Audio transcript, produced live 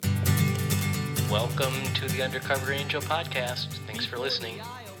Welcome to the Undercover Angel podcast. Thanks for listening.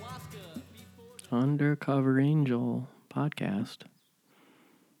 Undercover Angel podcast.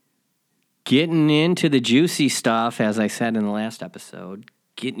 Getting into the juicy stuff, as I said in the last episode.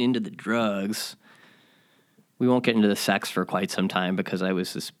 Getting into the drugs. We won't get into the sex for quite some time because I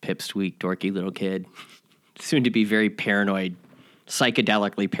was this pipsqueak, dorky little kid. Soon to be very paranoid,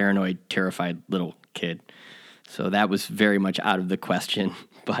 psychedelically paranoid, terrified little kid. So that was very much out of the question.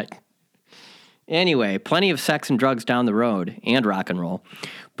 But anyway, plenty of sex and drugs down the road and rock and roll.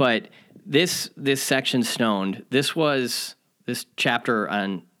 But this section, Stoned, this was this chapter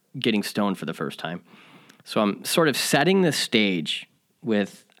on getting stoned for the first time. So I'm sort of setting the stage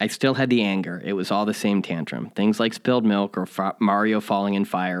with, I still had the anger. It was all the same tantrum. Things like spilled milk or Mario falling in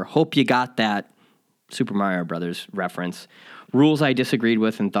fire. Hope you got that Super Mario Brothers reference. Rules I disagreed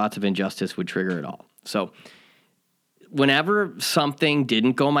with and thoughts of injustice would trigger it all. So whenever something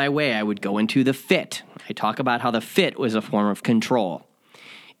didn't go my way, I would go into the fit. I talk about how the fit was a form of control.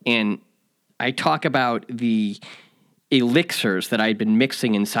 And I talk about the elixirs that I'd been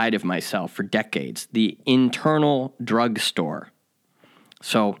mixing inside of myself for decades, the internal drugstore.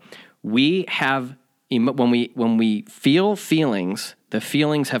 So we have, when we feel feelings, the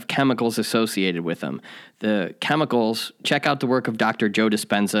feelings have chemicals associated with them. The chemicals, check out the work of Dr. Joe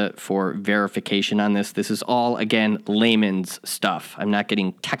Dispenza for verification on this. This is all, again, layman's stuff. I'm not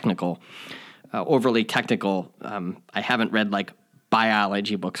getting technical, overly technical. I haven't read like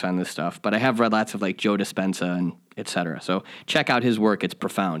biology books on this stuff, but I have read lots of like Joe Dispenza and et cetera. So check out his work. It's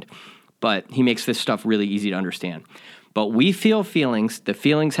profound. But he makes this stuff really easy to understand. But we feel feelings. The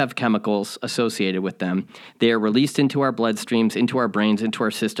feelings have chemicals associated with them. They are released into our bloodstreams, into our brains, into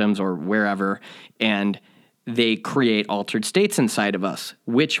our systems, or wherever, and they create altered states inside of us,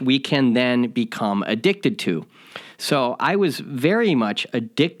 which we can then become addicted to. So I was very much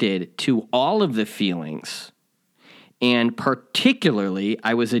addicted to all of the feelings, and particularly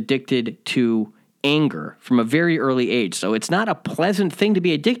I was addicted to anger from a very early age. So it's not a pleasant thing to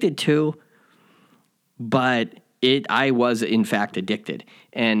be addicted to, but I was, in fact, addicted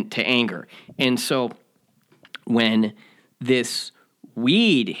and to anger. And so when this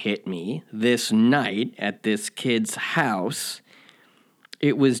weed hit me this night at this kid's house,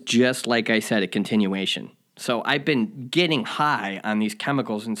 it was just, like I said, a continuation. So I've been getting high on these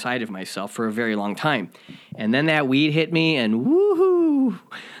chemicals inside of myself for a very long time. And then that weed hit me and woohoo!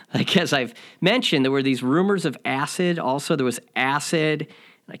 Like, as I've mentioned, there were these rumors of acid. Also, there was acid.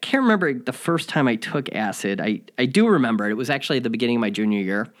 I can't remember the first time I took acid. I do remember it. It was actually at the beginning of my junior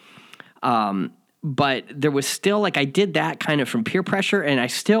year. But there was still, like, I did that kind of from peer pressure, and I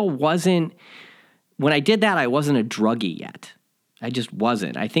still wasn't, when I did that, I wasn't a druggie yet. I just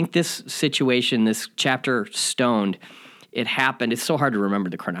wasn't. I think this situation, this chapter, Stoned, it happened. It's so hard to remember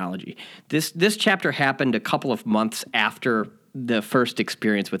the chronology. This chapter happened a couple of months after the first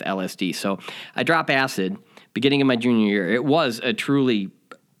experience with LSD. So I dropped acid beginning of my junior year. It was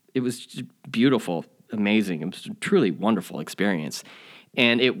just beautiful, amazing. It was a truly wonderful experience.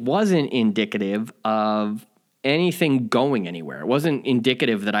 And it wasn't indicative of anything going anywhere. It wasn't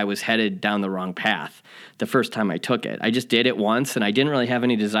indicative that I was headed down the wrong path the first time I took it. I just did it once, and I didn't really have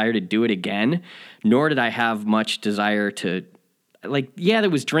any desire to do it again, nor did I have much desire to, there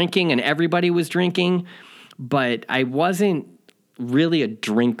was drinking, and everybody was drinking, but I wasn't really a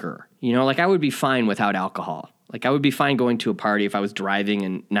drinker. I would be fine without alcohol. Like, I would be fine going to a party if I was driving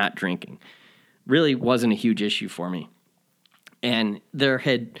and not drinking. Really wasn't a huge issue for me. And there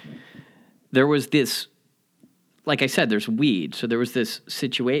was this, like I said, there's weed. So there was this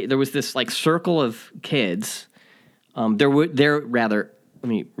there was this like circle of kids. Let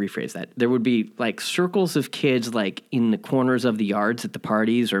me rephrase that. There would be like circles of kids like in the corners of the yards at the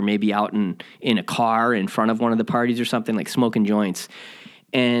parties, or maybe out in a car in front of one of the parties or something, like smoking joints.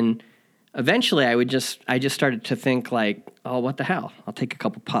 And eventually I just started to think like, oh, what the hell? I'll take a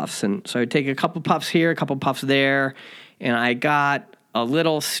couple puffs. And so I'd take a couple puffs here, a couple puffs there. And I got a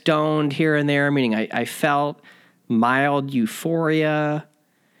little stoned here and there, meaning I felt mild euphoria.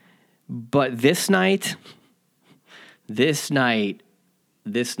 But this night was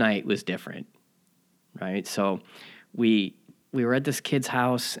different, right? So we were at this kid's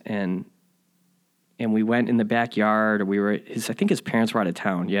house and we went in the backyard. I think his parents were out of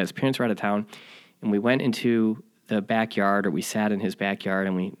town. Yeah, his parents were out of town. And we went into the backyard, or we sat in his backyard,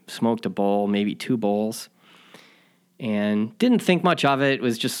 and we smoked a bowl, maybe 2 bowls. And didn't think much of it,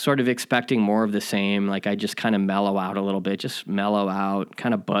 was just sort of expecting more of the same. Like, I just kind of mellow out a little bit, just mellow out,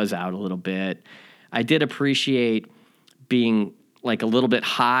 kind of buzz out a little bit. I did appreciate being like a little bit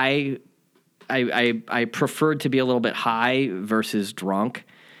high. I preferred to be a little bit high versus drunk.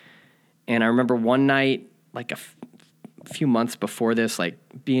 And I remember one night, like a few months before this, like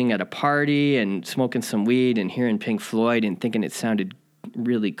being at a party and smoking some weed and hearing Pink Floyd and thinking it sounded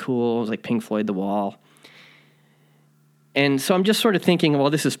really cool. It was like Pink Floyd The Wall. And so I'm just sort of thinking, well,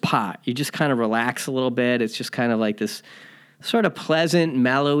 this is pot. You just kind of relax a little bit. It's just kind of like this sort of pleasant,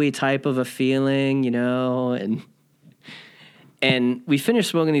 mellowy type of a feeling, you know? And we finished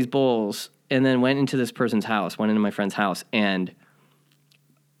smoking these bowls and then went into this person's house, went into my friend's house. And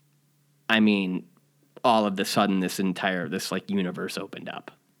I mean, all of the sudden, this like universe opened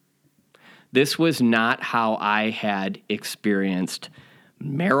up. This was not how I had experienced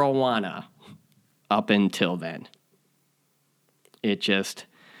marijuana up until then. It just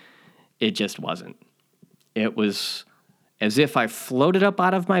wasn't. It was as if I floated up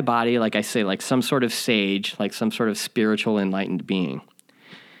out of my body, like I say, like some sort of sage, like some sort of spiritual enlightened being.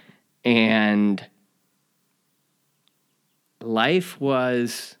 And life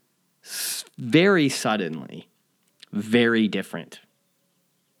was very suddenly very different.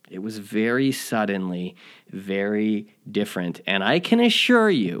 It was very suddenly very different. And I can assure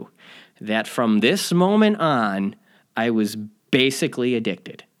you that from this moment on, I was basically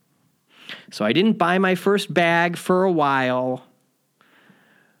addicted. So I didn't buy my first bag for a while,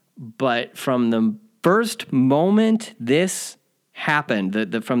 but from the first moment this happened,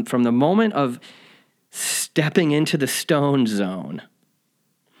 from the moment of stepping into the stone zone,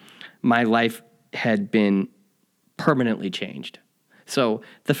 my life had been permanently changed. So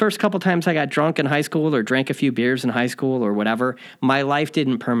the first couple times I got drunk in high school or drank a few beers in high school or whatever, my life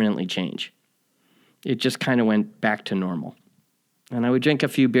didn't permanently change. It just kind of went back to normal. And I would drink a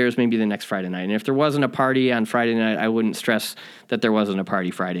few beers maybe the next Friday night. And if there wasn't a party on Friday night, I wouldn't stress that there wasn't a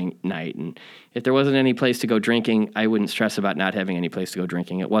party Friday night. And if there wasn't any place to go drinking, I wouldn't stress about not having any place to go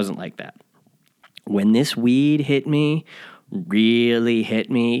drinking. It wasn't like that. When this weed hit me, really hit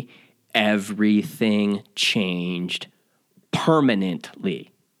me, everything changed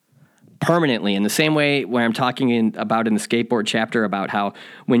permanently. Permanently. In the same way where I'm talking about in the skateboard chapter about how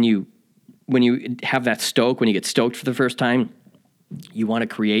when you have that stoke, when you get stoked for the first time, you want to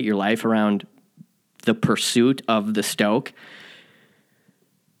create your life around the pursuit of the stoke.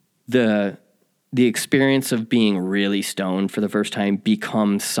 The experience of being really stoned for the first time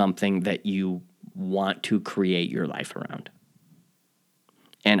becomes something that you want to create your life around.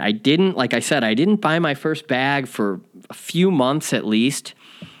 And I didn't buy my first bag for a few months at least.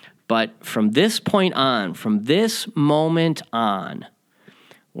 But from this point on, from this moment on,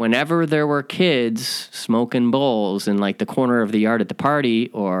 whenever there were kids smoking bowls in like the corner of the yard at the party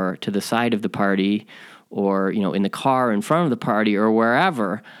or to the side of the party or, you know, in the car in front of the party or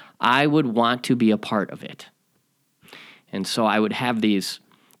wherever, I would want to be a part of it. And so I would have these,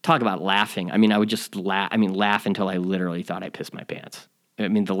 talk about laughing. I mean, I would just laugh until I literally thought I pissed my pants. I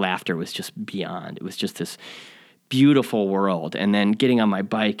mean, the laughter was just beyond. It was just this beautiful world. And then getting on my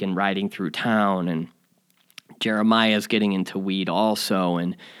bike and riding through town, and Jeremiah's getting into weed also.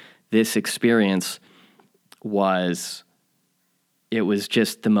 And this experience was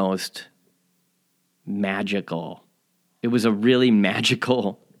just the most magical. It was a really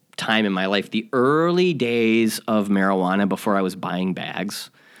magical time in my life. The early days of marijuana before I was buying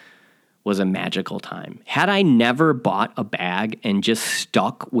bags was a magical time. Had I never bought a bag and just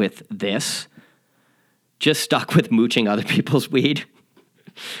stuck with this, just stuck with mooching other people's weed,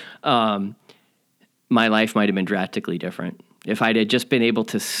 my life might have been drastically different. If I'd had just been able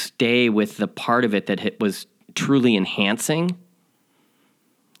to stay with the part of it that was truly enhancing,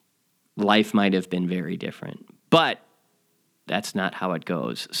 life might have been very different. But that's not how it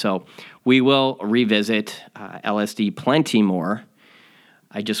goes. So we will revisit LSD plenty more.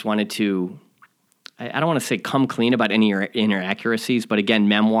 I just wanted to, I don't want to say come clean about any inaccuracies, but again,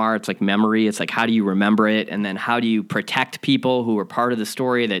 memoir, it's like memory. It's like, how do you remember it? And then how do you protect people who are part of the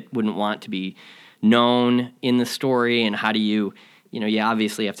story that wouldn't want to be known in the story? And how do you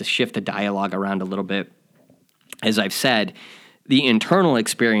obviously have to shift the dialogue around a little bit. As I've said, the internal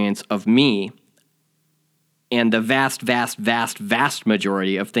experience of me and the vast, vast, vast, vast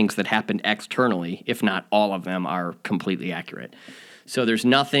majority of things that happened externally, if not all of them, are completely accurate. So there's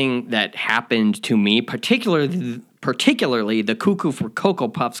nothing that happened to me, particularly the cuckoo for Cocoa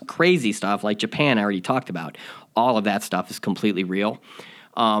Puffs crazy stuff like Japan I already talked about. All of that stuff is completely real.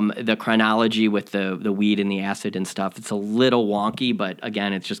 The chronology with the weed and the acid and stuff, it's a little wonky, but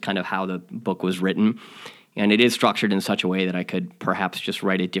again, it's just kind of how the book was written. And it is structured in such a way that I could perhaps just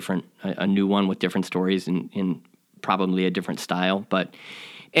write a new one with different stories in probably a different style. But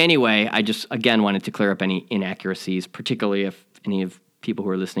anyway, I just, again, wanted to clear up any inaccuracies, particularly if any of people who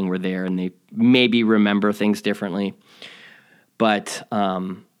are listening were there and they maybe remember things differently. But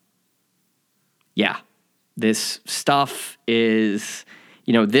yeah, this stuff is,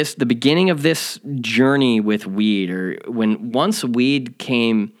 the beginning of this journey with weed, or once weed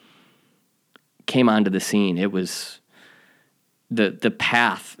came onto the scene, it was the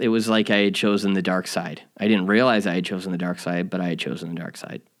path. It was like I had chosen the dark side. I didn't realize I had chosen the dark side, but I had chosen the dark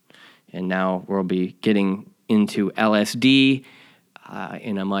side. And now we'll be getting into LSD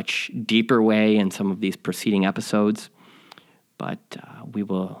in a much deeper way in some of these preceding episodes. But we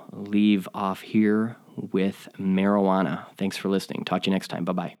will leave off here with marijuana. Thanks for listening. Talk to you next time.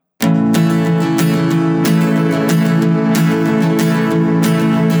 Bye-bye.